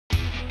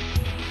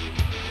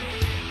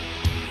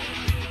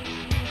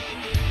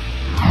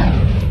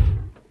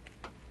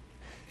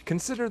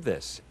Consider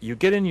this. You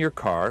get in your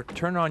car,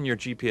 turn on your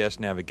GPS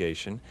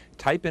navigation,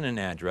 type in an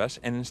address,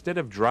 and instead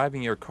of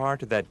driving your car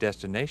to that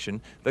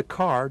destination, the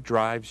car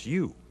drives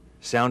you.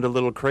 Sound a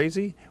little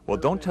crazy? Well,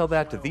 don't tell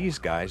that to these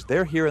guys.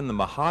 They're here in the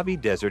Mojave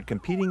Desert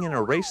competing in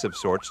a race of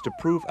sorts to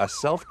prove a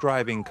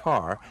self-driving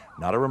car,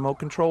 not a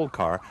remote-controlled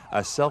car,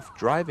 a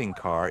self-driving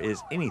car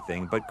is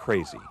anything but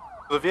crazy.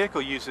 The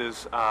vehicle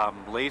uses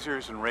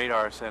lasers and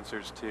radar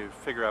sensors to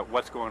figure out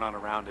what's going on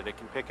around it. It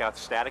can pick out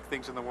static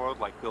things in the world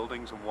like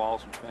buildings and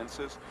walls and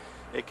fences.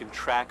 It can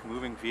track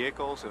moving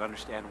vehicles and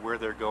understand where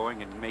they're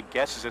going and make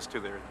guesses as to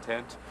their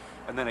intent.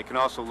 And then it can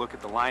also look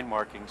at the line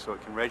markings so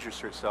it can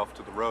register itself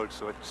to the road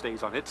so it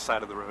stays on its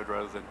side of the road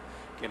rather than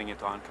getting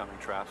into oncoming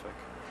traffic.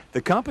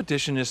 The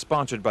competition is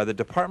sponsored by the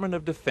Department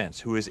of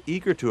Defense, who is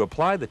eager to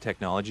apply the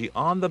technology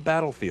on the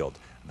battlefield,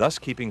 thus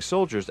keeping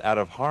soldiers out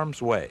of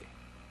harm's way.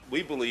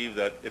 We believe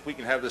that if we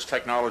can have this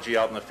technology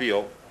out in the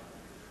field,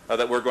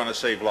 that we're going to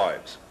save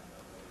lives.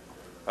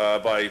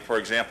 By, for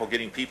example,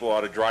 getting people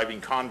out of driving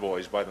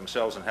convoys by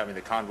themselves and having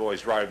the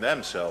convoys drive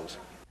themselves.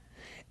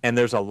 And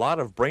there's a lot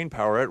of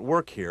brainpower at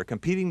work here,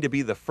 competing to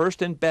be the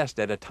first and best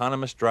at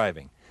autonomous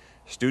driving.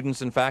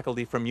 Students and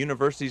faculty from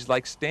universities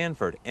like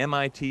Stanford,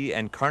 MIT,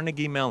 and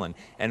Carnegie Mellon,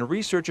 and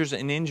researchers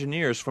and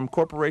engineers from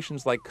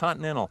corporations like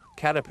Continental,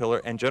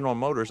 Caterpillar, and General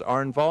Motors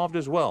are involved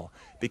as well,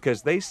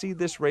 because they see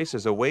this race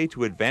as a way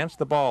to advance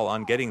the ball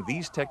on getting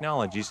these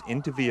technologies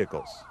into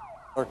vehicles.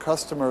 Our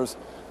customers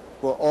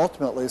will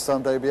ultimately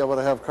someday be able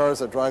to have cars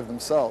that drive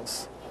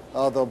themselves.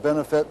 They'll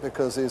benefit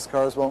because these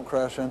cars won't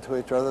crash into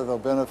each other. They'll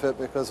benefit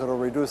because it'll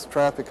reduce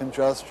traffic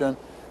congestion.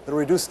 It'll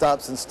reduce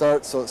stops and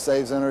starts so it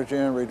saves energy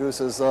and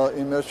reduces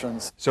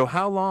emissions. So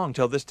how long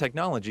till this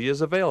technology is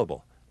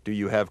available? Do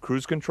you have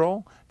cruise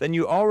control? Then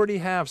you already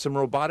have some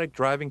robotic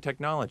driving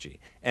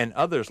technology, and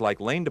others like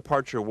lane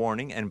departure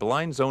warning and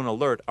blind zone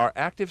alert are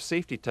active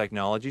safety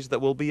technologies that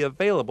will be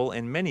available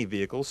in many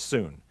vehicles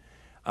soon.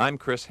 I'm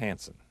Chris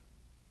Hansen.